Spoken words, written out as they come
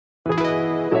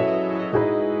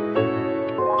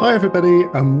Hi everybody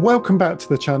and welcome back to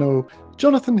the channel.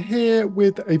 Jonathan here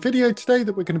with a video today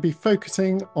that we're going to be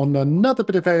focusing on another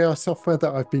bit of AI software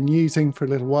that I've been using for a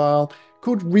little while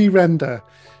called ReRender.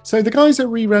 So the guys at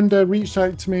ReRender reached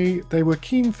out to me. They were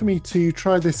keen for me to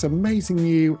try this amazing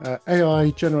new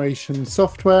AI generation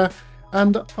software,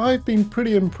 and I've been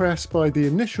pretty impressed by the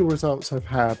initial results I've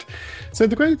had. So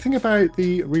the great thing about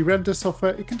the ReRender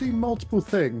software, it can do multiple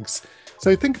things.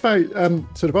 So think about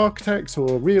sort of architects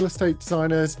or real estate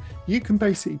designers. You can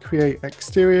basically create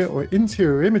exterior or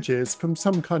interior images from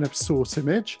some kind of source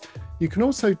image. You can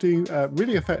also do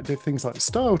really effective things like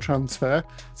style transfer.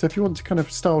 So if you want to kind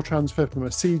of style transfer from a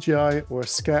CGI or a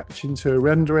sketch into a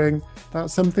rendering,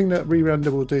 that's something that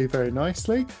ReRender will do very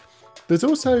nicely. There's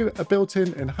also a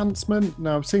built-in enhancement.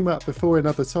 Now I've seen that before in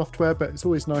other software, but it's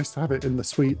always nice to have it in the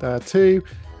suite there too,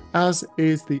 as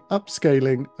is the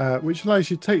upscaling, which allows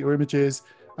you to take your images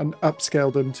and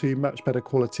upscale them to much better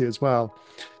quality as well.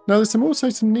 Now there's also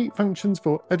some neat functions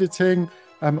for editing.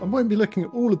 I won't be looking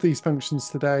at all of these functions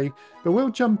today, but we'll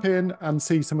jump in and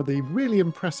see some of the really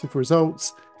impressive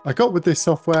results I got with this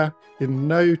software in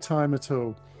no time at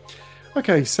all.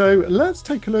 Okay, so let's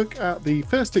take a look at the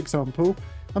first example.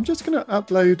 I'm just going to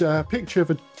upload a picture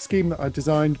of a scheme that I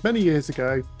designed many years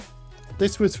ago.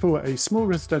 This was for a small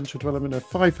residential development of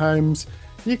 5 homes.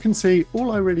 You can see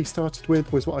all I really started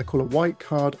with was what I call a white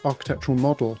card architectural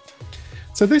model.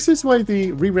 So this is the way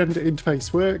the ReRender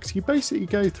interface works. You basically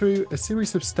go through a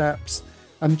series of steps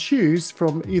and choose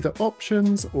from either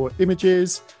options or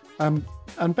images, and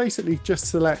basically just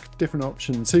select different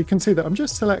options. So you can see that I'm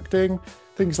just selecting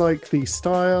things like the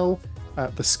style,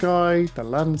 the sky, the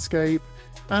landscape,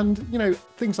 and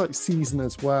things like season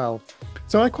as well.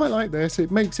 So I quite like this.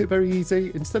 It makes it very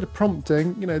easy. Instead of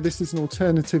prompting, this is an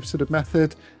alternative sort of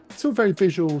method. It's a very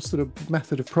visual sort of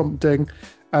method of prompting,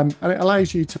 and it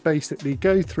allows you to basically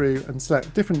go through and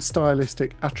select different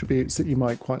stylistic attributes that you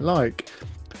might quite like.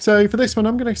 So for this one,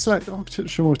 I'm going to select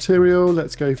architectural material.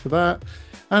 Let's go for that.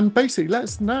 And basically,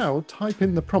 let's now type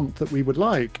in the prompt that we would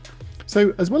like.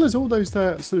 So as well as all those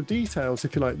sort of details,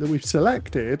 if you like, that we've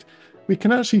selected, we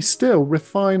can actually still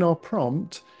refine our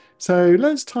prompt. So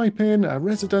let's type in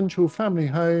residential family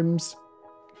homes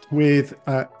with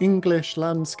English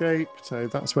landscape. So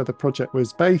that's where the project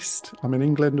was based. I'm in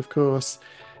England, of course,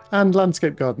 and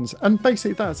landscape gardens. And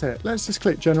basically that's it. Let's just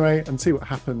click generate and see what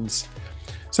happens.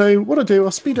 So what I do,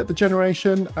 I'll speed up the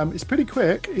generation. It's pretty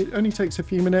quick. It only takes a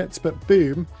few minutes, but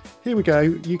boom, here we go.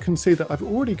 You can see that I've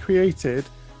already created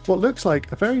what looks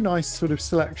like a very nice sort of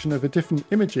selection of different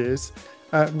images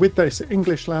with this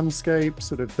English landscape,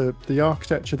 sort of the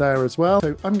architecture there as well.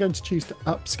 So I'm going to choose to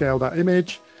upscale that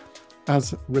image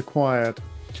as required.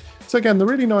 So again, the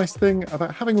really nice thing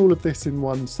about having all of this in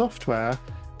one software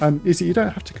is that you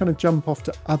don't have to kind of jump off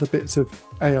to other bits of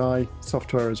AI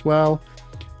software as well.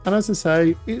 And as I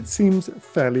say, it seems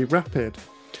fairly rapid.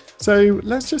 So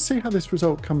let's just see how this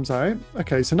result comes out.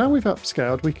 Okay, so now we've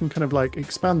upscaled, we can kind of like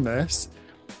expand this.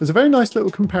 There's a very nice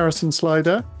little comparison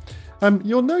slider.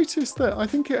 You'll notice that I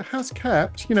think it has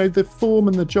kept, the form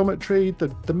and the geometry,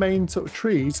 the main sort of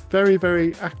trees, very,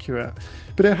 very accurate.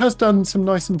 But it has done some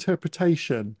nice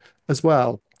interpretation as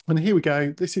well. And here we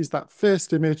go. This is that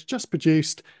first image just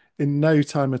produced in no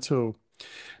time at all.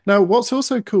 Now, what's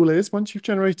also cool is once you've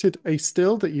generated a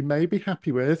still that you may be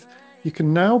happy with, you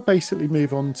can now basically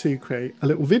move on to create a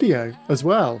little video as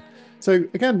well. So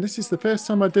again, this is the first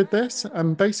time I did this,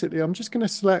 and basically I'm just going to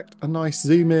select a nice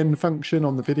zoom in function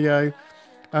on the video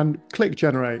and click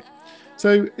generate.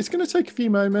 So it's going to take a few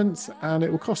moments and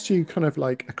it will cost you kind of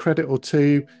like a credit or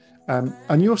two,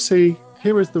 and you'll see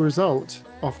here is the result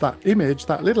of that image,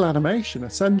 that little animation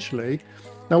essentially.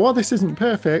 Now while this isn't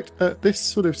perfect, at this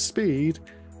sort of speed,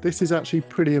 this is actually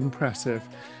pretty impressive.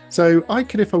 So I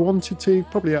could, if I wanted to,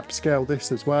 probably upscale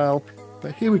this as well,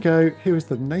 but here we go. Here is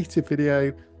the native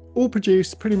video, all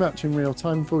produced pretty much in real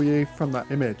time for you from that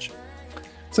image.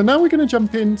 So now we're going to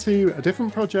jump into a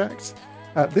different project.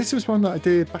 This was one that I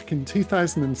did back in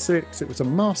 2006. It was a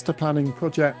master planning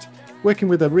project working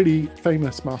with a really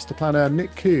famous master planner,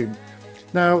 Nick Kuhn.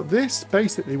 Now this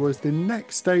basically was the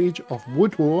next stage of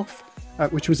Wood Wharf,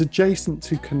 which was adjacent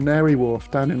to Canary Wharf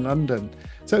down in London.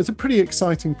 So it's a pretty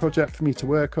exciting project for me to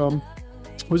work on.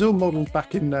 It was all modelled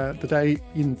back in the day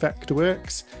in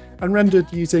Vectorworks and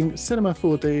rendered using Cinema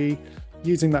 4D,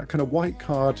 using that kind of white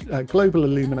card global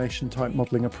illumination type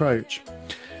modelling approach.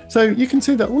 So you can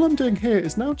see that all I'm doing here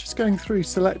is now just going through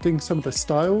selecting some of the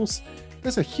styles.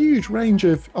 There's a huge range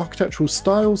of architectural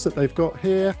styles that they've got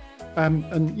here,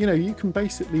 and you can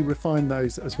basically refine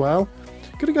those as well.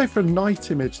 I'm going to go for a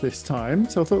night image this time,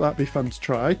 so I thought that'd be fun to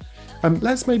try.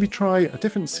 Let's maybe try a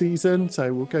different season.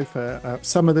 So we'll go for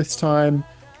summer this time.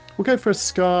 We'll go for a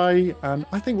sky, and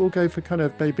I think we'll go for kind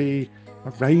of maybe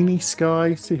a rainy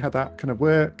sky, see how that kind of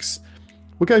works.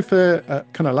 We'll go for a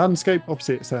kind of landscape.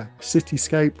 Obviously, it's a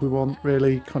cityscape. We want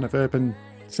really kind of urban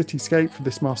cityscape for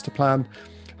this master plan.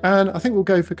 And I think we'll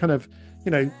go for kind of,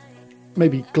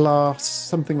 maybe glass,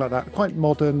 something like that, quite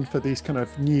modern for these kind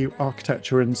of new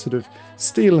architecture, and sort of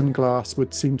steel and glass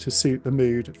would seem to suit the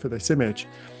mood for this image.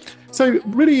 So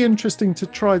really interesting to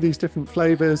try these different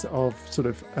flavors of sort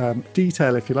of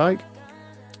detail, if you like.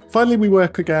 Finally, we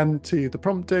work again to the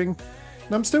prompting.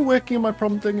 And I'm still working on my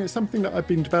prompting. It's something that I've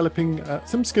been developing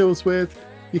some skills with.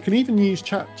 You can even use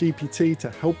ChatGPT to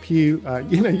help you,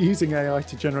 using AI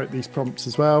to generate these prompts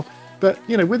as well. But,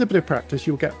 with a bit of practice,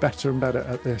 you'll get better and better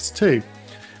at this too.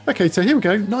 Okay, so here we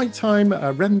go. Nighttime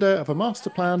render of a master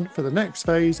plan for the next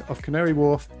phase of Canary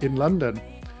Wharf in London.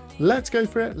 Let's go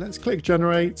for it. Let's click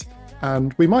generate.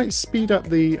 And we might speed up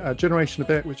the generation a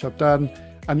bit, which I've done.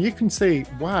 And you can see,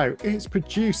 wow, it's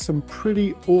produced some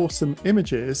pretty awesome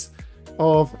images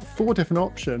of 4 different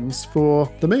options for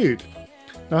the mood.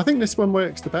 Now, I think this one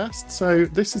works the best. So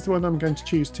this is the one I'm going to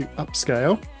choose to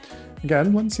upscale.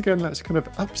 Once again, let's kind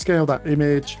of upscale that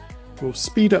image. We'll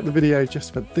speed up the video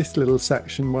just for this little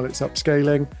section while it's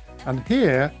upscaling. And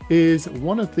here is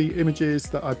one of the images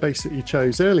that I basically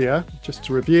chose earlier, just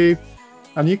to review.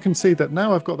 And you can see that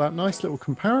now I've got that nice little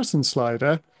comparison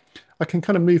slider. I can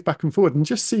kind of move back and forward and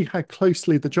just see how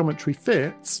closely the geometry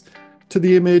fits to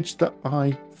the image that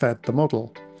I fed the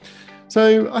model.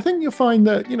 So I think you'll find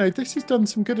that, this has done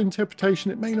some good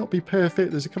interpretation. It may not be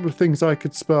perfect. There's a couple of things I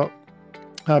could spot.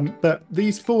 But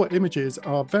these 4 images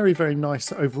are very, very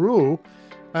nice overall.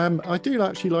 I do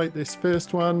actually like this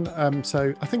first one.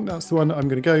 So I think that's the one I'm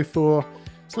going to go for.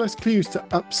 So let's choose to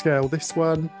upscale this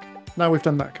one. Now we've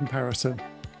done that comparison.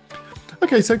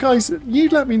 Okay, so guys, you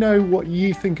let me know what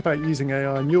you think about using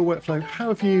AI in your workflow. How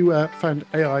have you found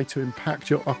AI to impact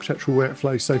your architectural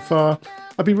workflow so far?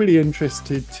 I'd be really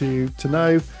interested to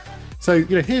know. So,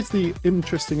 here's the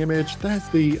interesting image. There's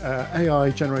the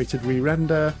AI generated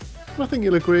re-render. And I think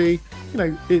you'll agree,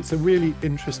 it's a really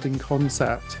interesting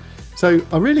concept. So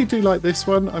I really do like this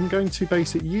one. I'm going to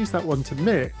basically use that one to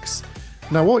mix.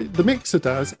 Now what the mixer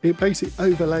does, it basically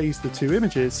overlays the 2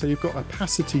 images. So you've got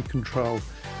opacity control.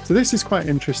 So this is quite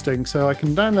interesting. So I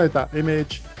can download that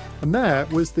image, and there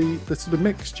was the sort of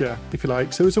mixture, if you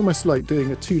like. So it's almost like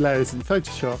doing 2 layers in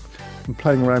Photoshop and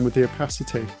playing around with the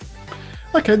opacity.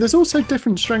 Okay, there's also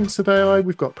different strengths of AI.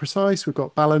 We've got precise, we've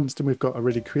got balanced, and we've got a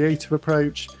really creative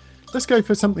approach. Let's go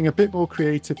for something a bit more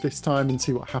creative this time and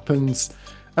see what happens.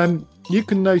 You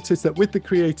can notice that with the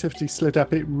creativity slid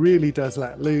up, it really does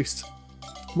let loose.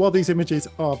 While these images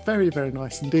are very, very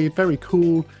nice indeed, very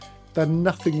cool, they're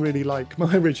nothing really like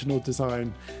my original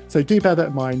design. So do bear that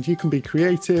in mind. You can be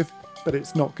creative, but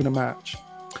it's not going to match.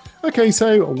 Okay,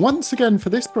 so once again for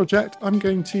this project, I'm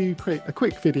going to create a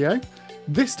quick video.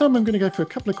 This time I'm going to go for a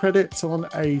couple of credits on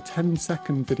a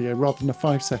 10-second video rather than a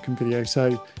 5-second video.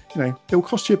 So, it'll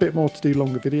cost you a bit more to do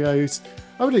longer videos.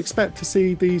 I would expect to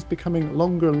see these becoming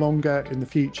longer and longer in the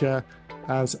future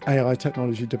as AI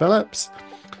technology develops.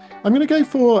 I'm going to go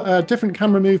for different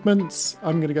camera movements.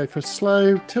 I'm going to go for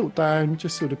slow, tilt down,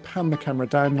 just sort of pan the camera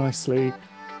down nicely,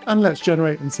 and let's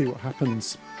generate and see what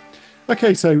happens.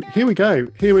 Okay, so here we go.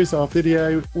 Here is our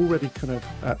video already kind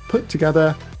of put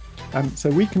together. So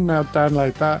we can now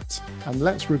download that, and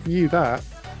let's review that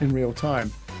in real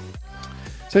time.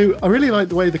 So I really like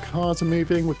the way the cars are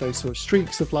moving with those sort of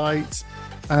streaks of light.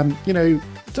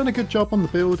 Done a good job on the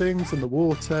buildings and the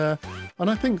water. And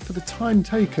I think for the time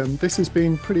taken, this has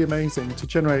been pretty amazing to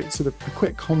generate sort of a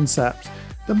quick concept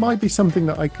that might be something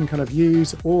that I can kind of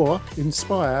use or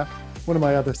inspire one of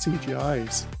my other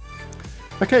CGIs.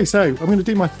 Okay, so I'm going to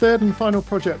do my 3rd and final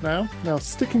project now. Now,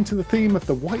 sticking to the theme of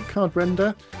the white card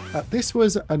render, this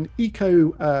was an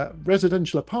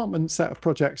residential apartment set of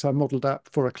projects I modelled up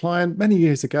for a client many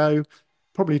years ago,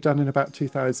 probably done in about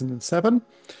 2007.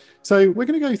 So we're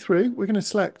going to go through, we're going to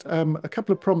select a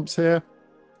couple of prompts here.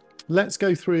 Let's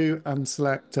go through and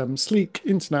select Sleek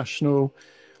International.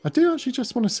 I do actually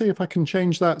just want to see if I can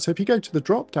change that. So if you go to the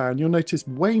drop down, you'll notice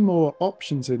way more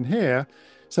options in here.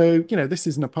 So, this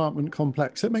is an apartment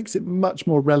complex. It makes it much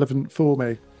more relevant for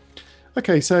me.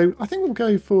 Okay, so I think we'll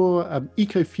go for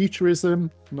ecofuturism.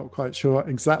 I'm not quite sure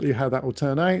exactly how that will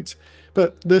turn out,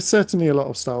 but there's certainly a lot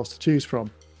of styles to choose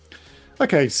from.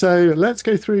 Okay, so let's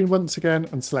go through once again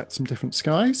and select some different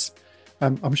skies.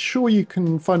 I'm sure you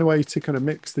can find a way to kind of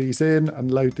mix these in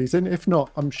and load these in. If not,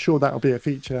 I'm sure that'll be a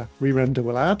feature ReRender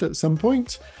will add at some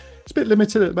point. It's a bit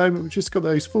limited at the moment. We've just got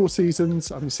those 4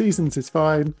 seasons. I mean, seasons is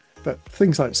fine. but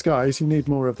things like skies, you need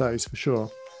more of those for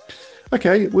sure.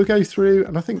 Okay, we'll go through,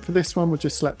 and I think for this one, we'll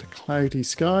just select a cloudy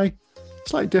sky,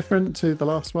 slightly different to the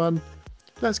last one.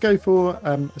 Let's go for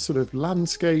a sort of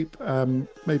landscape.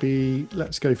 Maybe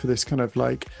let's go for this kind of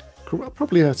like,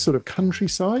 probably a sort of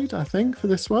countryside, I think, for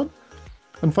this one.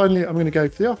 And finally, I'm going to go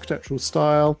for the architectural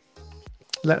style.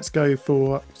 Let's go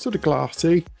for sort of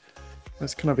glassy.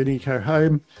 That's kind of an eco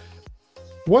home.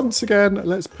 Once again,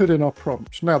 let's put in our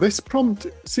prompt. Now, this prompt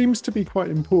seems to be quite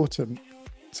important.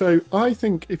 So I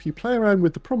think if you play around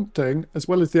with the prompting, as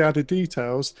well as the added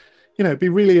details, you know, it'd be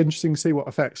really interesting to see what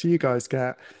effects you guys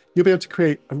get. You'll be able to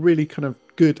create a really kind of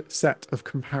good set of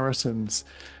comparisons.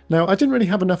 Now, I didn't really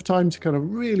have enough time to kind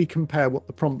of really compare what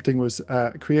the prompting was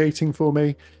creating for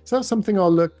me. So that's something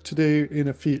I'll look to do in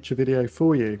a future video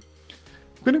for you.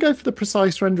 I'm going to go for the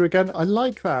precise render again. I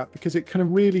like that because it kind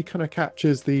of really kind of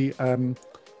captures the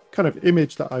kind of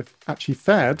image that I've actually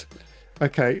fed.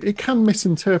 Okay, it can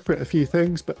misinterpret a few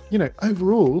things, but you know,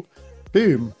 overall,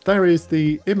 boom, there is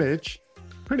the image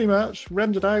pretty much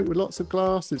rendered out with lots of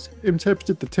glass. It's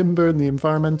interpreted the timber and the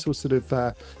environmental sort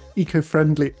of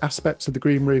eco-friendly aspects of the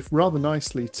green roof rather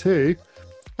nicely too.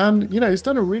 And you know, it's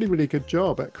done a really, really good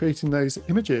job at creating those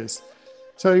images.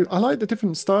 So I like the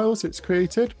different styles it's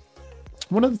created.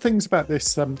 One of the things about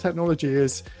this technology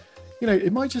is, you know,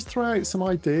 it might just throw out some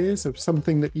ideas of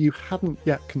something that you hadn't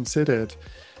yet considered.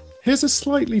 Here's a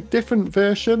slightly different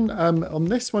version. On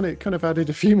this one, it kind of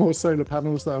added a few more solar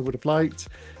panels that I would have liked.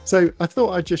 So I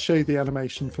thought I'd just show you the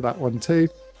animation for that one too.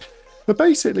 But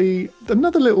basically,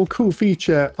 another little cool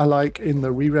feature I like in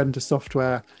the ReRender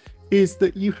software is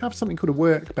that you have something called a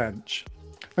workbench.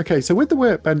 Okay, so with the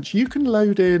workbench, you can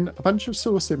load in a bunch of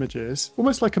source images,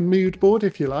 almost like a mood board,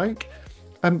 if you like.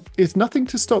 It's nothing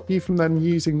to stop you from then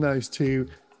using those to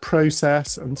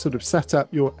process and sort of set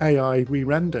up your AI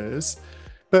re-renders.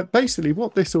 But basically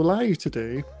what this will allow you to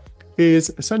do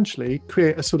is essentially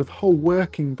create a sort of whole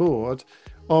working board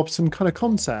of some kind of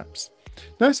concepts.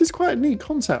 Now, this is quite a neat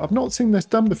concept. I've not seen this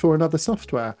done before in other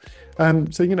software.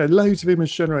 So, you know, loads of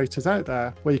image generators out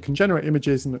there where you can generate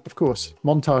images and, of course,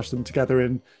 montage them together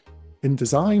in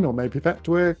InDesign or maybe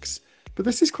Vectorworks. But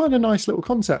this is quite a nice little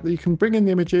concept that you can bring in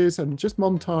the images and just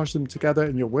montage them together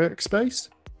in your workspace.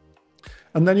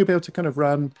 And then you'll be able to kind of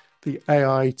run the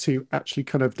AI to actually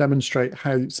kind of demonstrate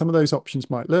how some of those options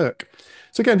might look.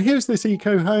 So again, here's this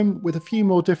eco home with a few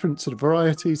more different sort of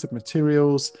varieties of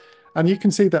materials. And you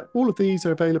can see that all of these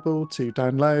are available to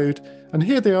download. And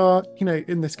here they are, you know,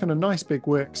 in this kind of nice big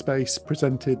workspace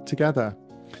presented together.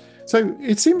 So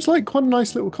it seems like quite a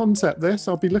nice little concept, this.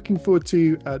 I'll be looking forward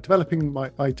to developing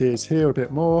my ideas here a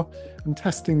bit more and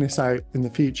testing this out in the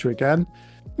future again.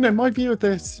 You know, my view of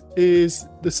this is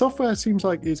the software seems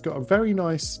like it's got a very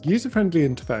nice user-friendly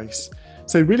interface.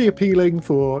 So really appealing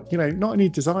for, you know, not only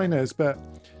designers, but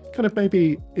kind of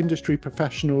maybe industry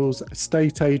professionals,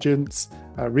 estate agents,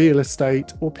 real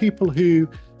estate, or people who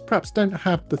perhaps don't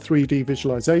have the 3D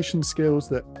visualization skills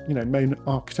that, you know, main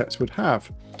architects would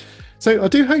have. So I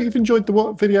do hope you've enjoyed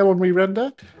the video on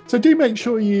ReRender. So do make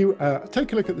sure you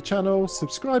take a look at the channel,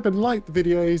 subscribe and like the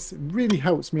videos. It really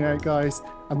helps me out, guys.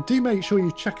 And do make sure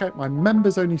you check out my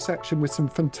members only section with some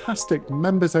fantastic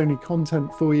members only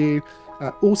content for you.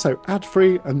 Also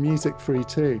ad-free and music-free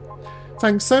too.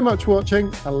 Thanks so much for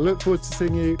watching. I look forward to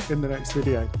seeing you in the next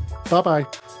video. Bye-bye.